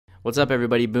What's up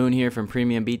everybody, Boone here from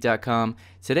PremiumBeat.com.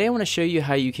 Today I want to show you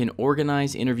how you can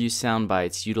organize interview sound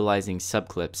bites utilizing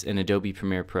Subclips in Adobe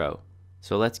Premiere Pro.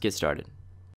 So let's get started.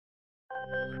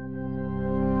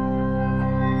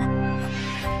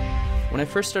 When I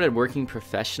first started working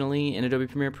professionally in Adobe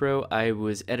Premiere Pro, I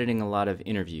was editing a lot of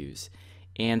interviews.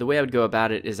 And the way I would go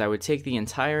about it is I would take the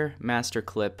entire master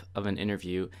clip of an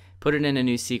interview, put it in a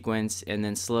new sequence, and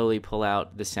then slowly pull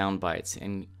out the sound bites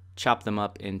and chop them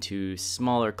up into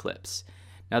smaller clips.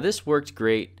 Now this worked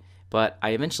great, but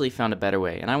I eventually found a better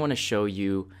way, and I want to show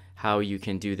you how you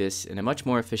can do this in a much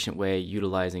more efficient way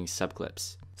utilizing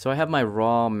Subclips. So I have my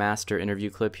raw master interview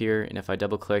clip here, and if I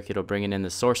double click it'll bring it in the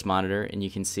source monitor, and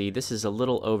you can see this is a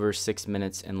little over 6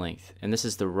 minutes in length, and this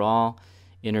is the raw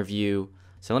interview.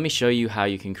 So let me show you how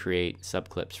you can create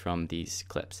subclips from these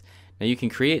clips. Now you can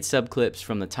create subclips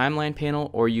from the timeline panel,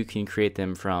 or you can create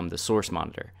them from the source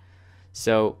monitor.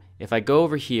 So if I go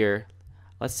over here,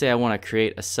 let's say I want to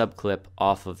create a subclip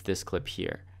off of this clip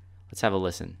here. Let's have a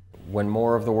listen. When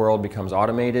more of the world becomes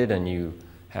automated and you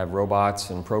have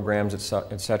robots and programs,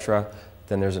 etc.,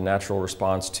 then there's a natural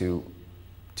response to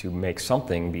make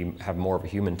something have more of a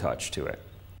human touch to it.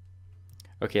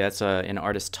 Okay, that's an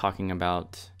artist talking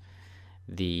about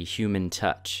the human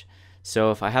touch.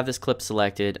 So if I have this clip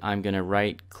selected, I'm going to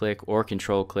right click or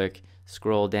control click,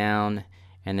 scroll down,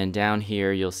 and then down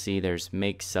here you'll see there's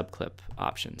make subclip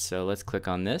option. So let's click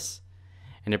on this,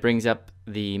 and it brings up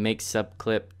the make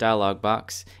subclip dialog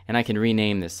box, and I can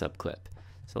rename this subclip.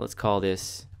 So let's call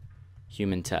this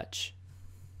human touch.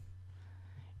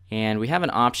 And we have an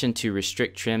option to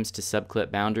restrict trims to subclip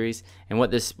boundaries, and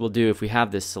what this will do if we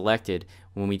have this selected,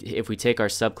 if we take our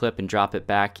subclip and drop it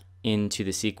back into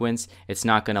the sequence, it's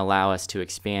not going to allow us to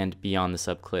expand beyond the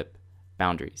subclip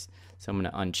boundaries. So I'm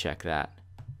going to uncheck that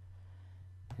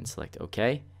and select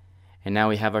OK, and now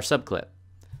we have our subclip.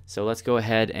 So let's go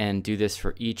ahead and do this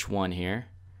for each one here.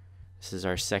 This is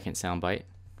our second soundbite.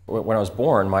 When I was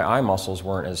born, my eye muscles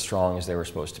weren't as strong as they were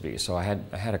supposed to be, so I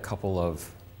had a couple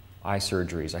of eye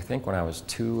surgeries, I think when I was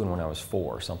 2 and when I was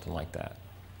 4, something like that.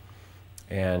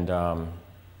 And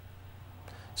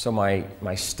so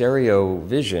my stereo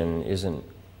vision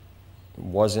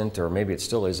wasn't, or maybe it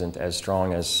still isn't, as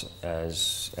strong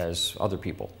as other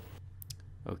people.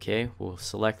 Okay, we'll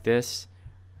select this,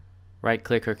 right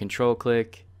click or control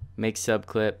click, make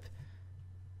subclip,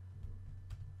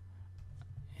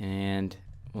 and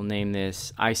we'll name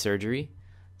this eye surgery.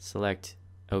 Select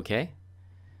OK.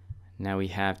 Now we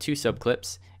have 2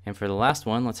 subclips, and for the last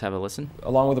one, let's have a listen.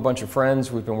 Along with a bunch of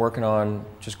friends, we've been working on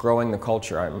just growing the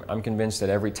culture. I'm convinced that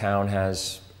every town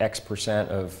has X%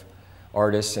 of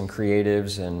artists and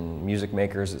creatives and music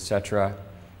makers, etc.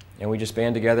 And we just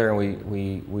band together and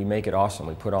we make it awesome.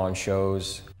 We put on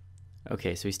shows.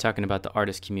 Okay, so he's talking about the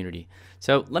artist community.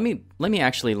 So let me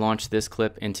actually launch this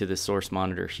clip into the source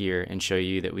monitor here and show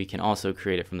you that we can also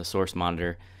create it from the source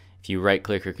monitor. If you right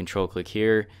click or control click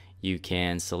here, you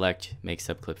can select make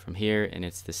subclip from here, and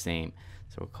it's the same.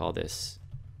 So we'll call this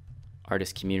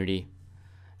artist community,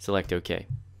 select OK,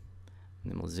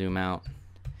 and then we'll zoom out.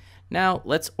 Now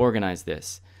let's organize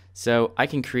this. So I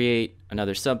can create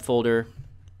another subfolder,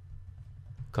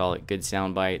 call it good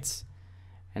sound bites,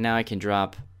 and now I can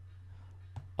drop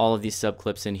all of these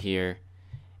subclips in here,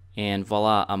 and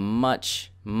voila, a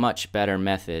much better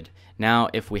method. Now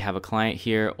if we have a client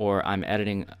here, or I'm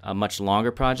editing a much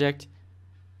longer project,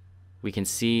 we can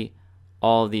see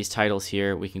all of these titles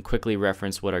here. We can quickly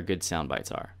reference what our good sound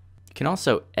bites are. You can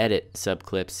also edit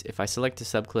subclips. If I select a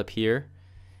subclip here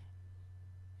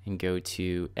and go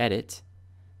to edit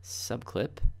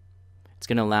subclip, it's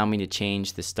going to allow me to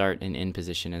change the start and end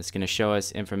position, and it's going to show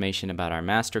us information about our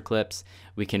master clips.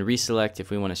 We can reselect if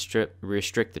we want to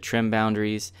restrict the trim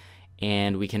boundaries,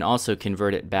 and we can also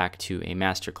convert it back to a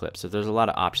master clip. So there's a lot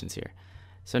of options here.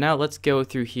 So now let's go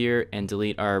through here and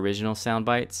delete our original sound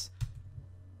bites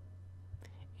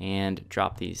and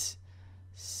drop these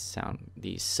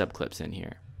subclips in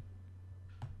here.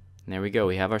 And there we go,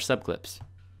 we have our subclips.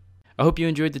 I hope you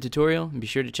enjoyed the tutorial, and be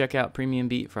sure to check out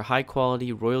PremiumBeat for high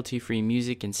quality, royalty-free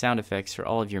music and sound effects for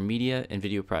all of your media and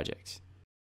video projects.